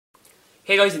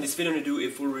Hey guys, in this video I'm going to do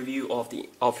a full review of the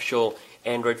official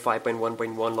Android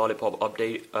 5.1.1 Lollipop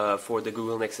update for the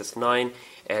Google Nexus 9.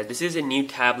 This is a new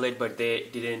tablet, but they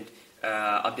didn't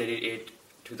update it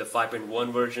to the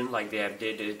 5.1 version like they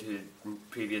updated it to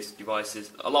previous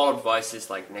devices. A lot of devices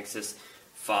like Nexus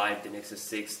 5, the Nexus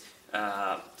 6.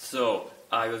 So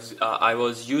I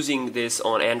was using this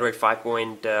on Android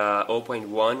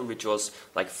 5.0.1, which was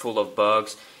like full of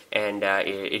bugs. And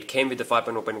it came with the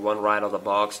 5.0.1 right out of the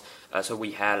box, so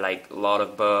we had like a lot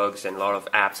of bugs and a lot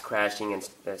of apps crashing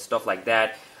and stuff like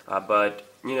that. But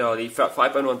you know, the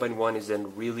 5.1.1 is a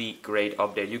really great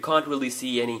update. You can't really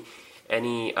see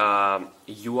any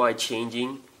UI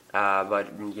changing, but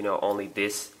you know, only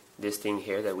this thing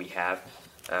here that we have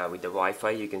with the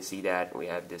Wi-Fi. You can see that we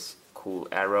have this cool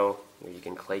arrow where you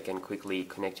can click and quickly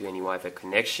connect to any Wi-Fi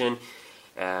connection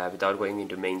without going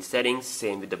into main settings.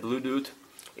 Same with the Bluetooth.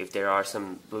 If there are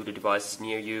some Bluetooth devices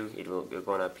near you, it's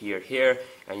going to appear here,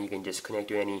 and you can just connect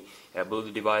to any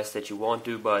Bluetooth device that you want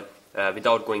to, but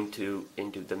without going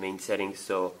into the main settings.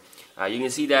 So you can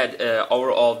see that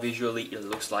overall visually it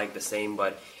looks like the same,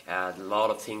 but a lot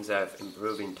of things have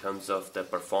improved in terms of the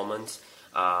performance,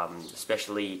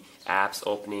 especially apps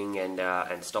opening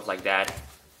and stuff like that.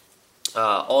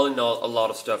 All in all, a lot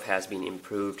of stuff has been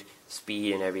improved,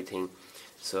 speed and everything.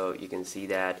 So you can see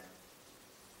that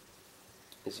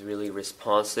is really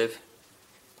responsive.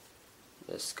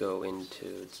 Let's go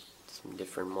into some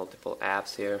different multiple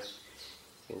apps here.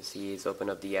 You can see it's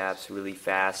opened up the apps really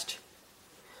fast.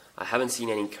 I haven't seen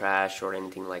any crash or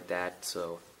anything like that,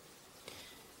 so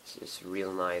it's just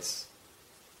real nice.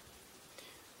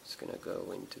 Just gonna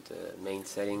go into the main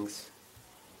settings.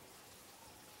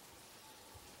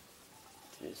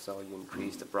 This is how you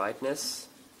increase the brightness,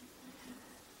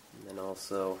 and then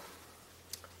also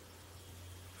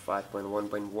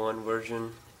 5.1.1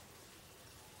 version.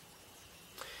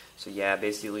 So yeah,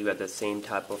 basically we have the same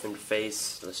type of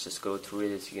interface. Let's just go through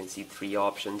it. As you can see, three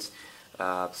options: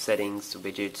 settings,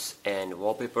 widgets, and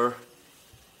wallpaper.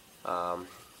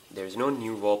 There's no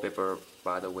new wallpaper,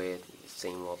 by the way.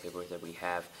 Same wallpaper that we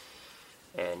have,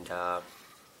 and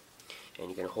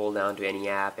you can hold down to any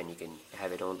app and you can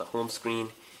have it on the home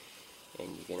screen,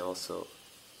 and you can also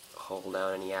hold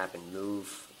down any app and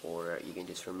move, or you can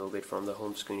just remove it from the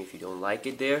home screen if you don't like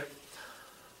it there.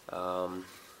 You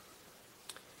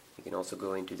can also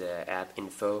go into the app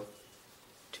info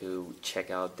to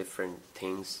check out different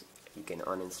things. You can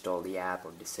uninstall the app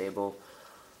or disable.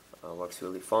 Works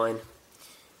really fine.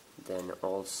 Then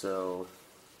also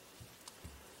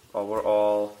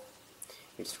overall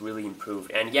it's really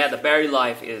improved, and yeah, the battery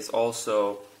life is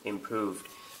also improved.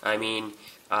 I mean,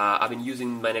 I've been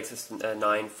using my Nexus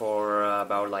 9 for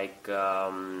about like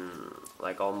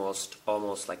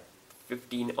almost like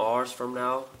 15 hours from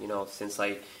now. You know, since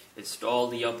I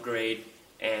installed the upgrade,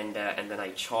 and then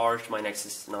I charged my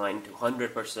Nexus 9 to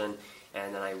 100%,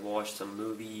 and then I watched some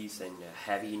movies and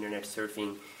heavy internet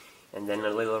surfing, and then a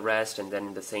little rest, and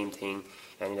then the same thing,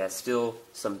 and it has still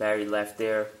some battery left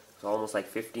there. So almost like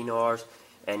 15 hours.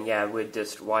 And yeah, with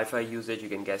just Wi-Fi usage, you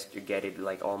can get it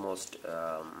like almost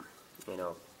you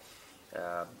know,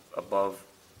 above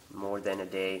more than a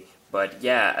day. But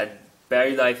yeah,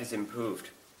 battery life is improved.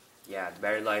 Yeah, the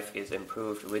battery life is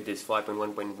improved with this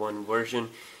 5.1.1 version,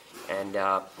 and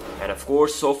of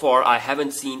course, so far I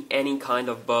haven't seen any kind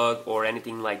of bug or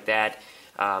anything like that.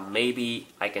 Maybe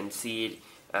I can see it,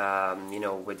 you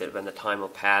know, when the time will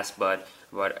pass. But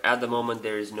at the moment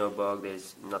there is no bug.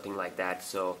 There's nothing like that.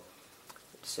 So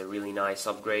it's a really nice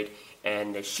upgrade.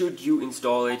 And should you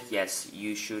install it? Yes,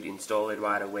 you should install it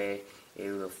right away.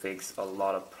 It will fix a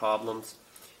lot of problems,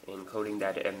 including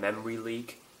that memory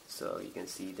leak. So you can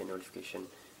see the notification.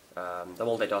 The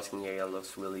multitasking area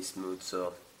looks really smooth.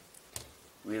 So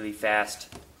really fast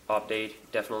update,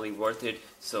 definitely worth it.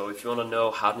 So if you want to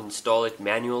know how to install it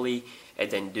manually,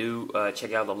 then do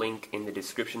check out the link in the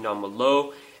description down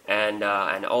below. And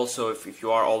also, if you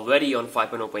are already on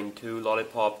 5.0.2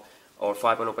 Lollipop or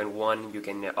 5.0.1, you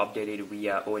can update it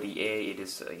via OTA. It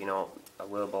is you know,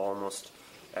 available almost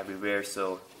everywhere.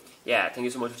 So yeah, thank you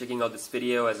so much for checking out this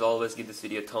video. As always, give this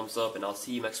video a thumbs up, and I'll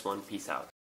see you next one. Peace out.